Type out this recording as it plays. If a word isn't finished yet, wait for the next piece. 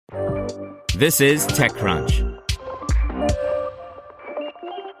This is TechCrunch.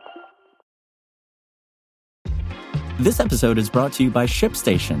 This episode is brought to you by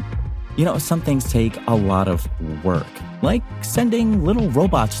ShipStation. You know, some things take a lot of work, like sending little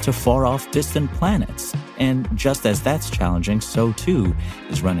robots to far-off distant planets. And just as that's challenging, so too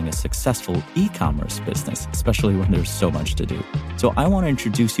is running a successful e-commerce business, especially when there's so much to do. So I want to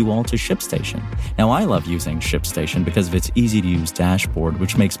introduce you all to ShipStation. Now, I love using ShipStation because of its easy-to-use dashboard,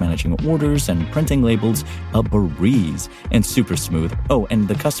 which makes managing orders and printing labels a breeze and super smooth. Oh, and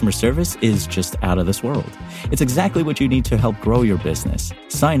the customer service is just out of this world. It's exactly what you need to help grow your business.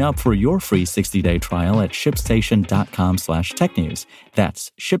 Sign up for your free 60-day trial at shipstation.com/technews.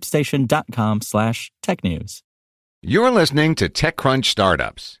 That's shipstation.com/technews. You're listening to TechCrunch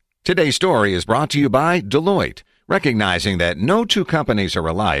Startups. Today's story is brought to you by Deloitte, recognizing that no two companies are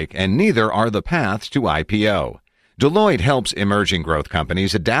alike and neither are the paths to IPO. Deloitte helps emerging growth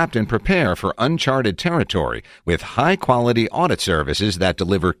companies adapt and prepare for uncharted territory with high-quality audit services that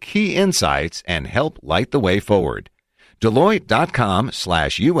deliver key insights and help light the way forward.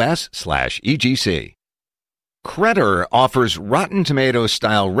 Deloitte.com/US/EGC. Credder offers Rotten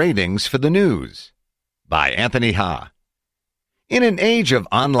Tomatoes-style ratings for the news. By Anthony Ha. In an age of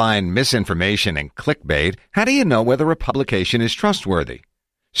online misinformation and clickbait, how do you know whether a publication is trustworthy?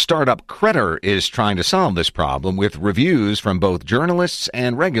 Startup Credder is trying to solve this problem with reviews from both journalists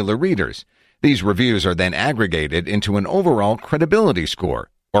and regular readers. These reviews are then aggregated into an overall credibility score,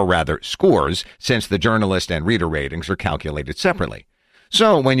 or rather scores, since the journalist and reader ratings are calculated separately.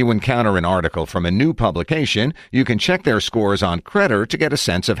 So when you encounter an article from a new publication, you can check their scores on Credder to get a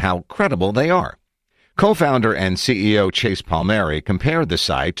sense of how credible they are. Co-founder and CEO Chase Palmieri compared the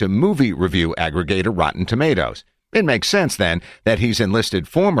site to movie review aggregator Rotten Tomatoes. It makes sense, then, that he's enlisted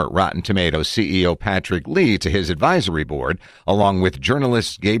former Rotten Tomatoes CEO Patrick Lee to his advisory board, along with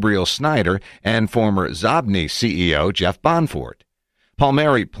journalist Gabriel Snyder and former Zobni CEO Jeff Bonfort.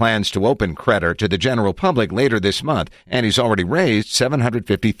 Palmieri plans to open Credder to the general public later this month, and he's already raised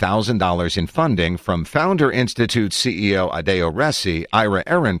 $750,000 in funding from Founder Institute CEO Adeo Ressi, Ira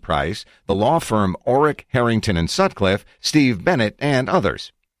Ehrenpreis, the law firm Orrick, Harrington & Sutcliffe, Steve Bennett, and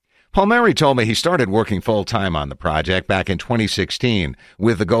others. Palmieri told me he started working full-time on the project back in 2016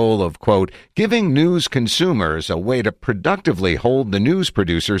 with the goal of, quote, giving news consumers a way to productively hold the news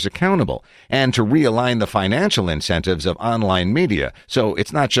producers accountable and to realign the financial incentives of online media so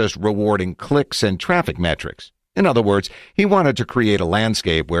it's not just rewarding clicks and traffic metrics. In other words, he wanted to create a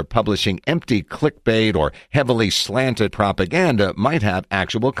landscape where publishing empty clickbait or heavily slanted propaganda might have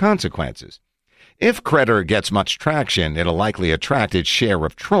actual consequences. If Credder gets much traction, it'll likely attract its share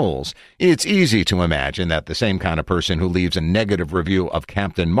of trolls. It's easy to imagine that the same kind of person who leaves a negative review of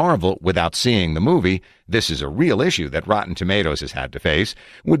Captain Marvel without seeing the movie, this is a real issue that Rotten Tomatoes has had to face,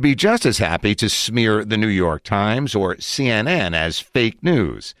 would be just as happy to smear the New York Times or CNN as fake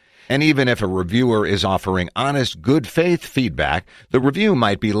news. And even if a reviewer is offering honest, good-faith feedback, the review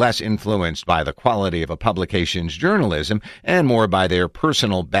might be less influenced by the quality of a publication's journalism and more by their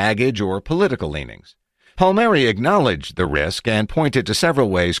personal baggage or political leanings. Palmieri acknowledged the risk and pointed to several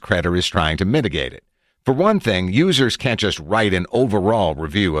ways Credder is trying to mitigate it. For one thing, users can't just write an overall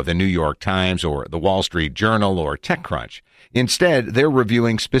review of the New York Times or the Wall Street Journal or TechCrunch. Instead, they're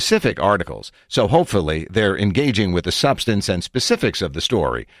reviewing specific articles, so hopefully they're engaging with the substance and specifics of the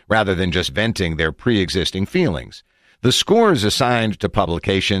story, rather than just venting their pre-existing feelings. The scores assigned to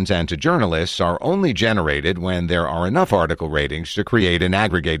publications and to journalists are only generated when there are enough article ratings to create an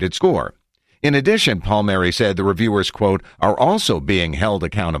aggregated score. In addition, Palmieri said the reviewers, quote, are also being held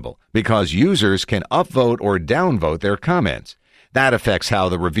accountable because users can upvote or downvote their comments. That affects how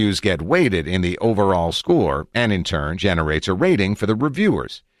the reviews get weighted in the overall score and in turn generates a rating for the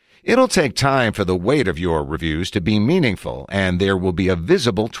reviewers. It'll take time for the weight of your reviews to be meaningful and there will be a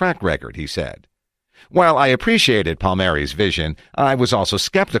visible track record, he said. While I appreciated Palmieri's vision, I was also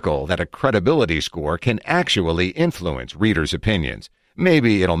skeptical that a credibility score can actually influence readers' opinions.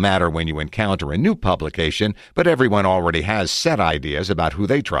 Maybe it'll matter when you encounter a new publication, but everyone already has set ideas about who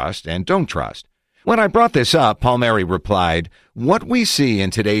they trust and don't trust. When I brought this up, Palmieri replied, what we see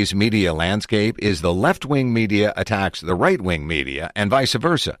in today's media landscape is the left-wing media attacks the right-wing media and vice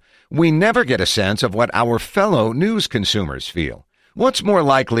versa. We never get a sense of what our fellow news consumers feel. What's more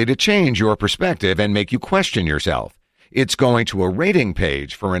likely to change your perspective and make you question yourself? It's going to a rating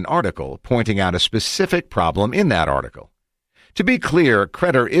page for an article pointing out a specific problem in that article. To be clear,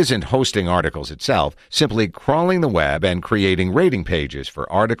 Credder isn't hosting articles itself, simply crawling the web and creating rating pages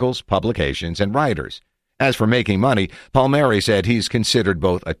for articles, publications, and writers. As for making money, Palmieri said he's considered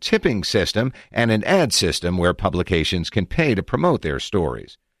both a tipping system and an ad system where publications can pay to promote their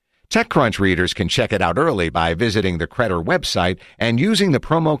stories. TechCrunch readers can check it out early by visiting the Credder website and using the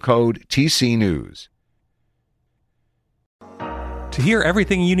promo code TCNews. To hear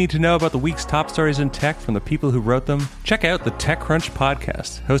everything you need to know about the week's top stories in tech from the people who wrote them, check out the TechCrunch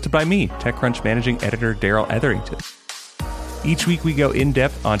podcast, hosted by me, TechCrunch managing editor Daryl Etherington. Each week we go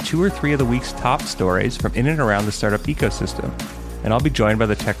in-depth on 2 or 3 of the week's top stories from in and around the startup ecosystem, and I'll be joined by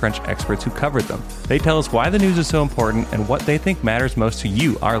the TechCrunch experts who covered them. They tell us why the news is so important and what they think matters most to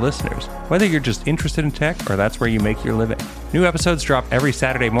you, our listeners, whether you're just interested in tech or that's where you make your living. New episodes drop every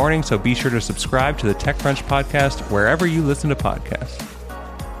Saturday morning, so be sure to subscribe to the TechCrunch podcast wherever you listen to podcasts.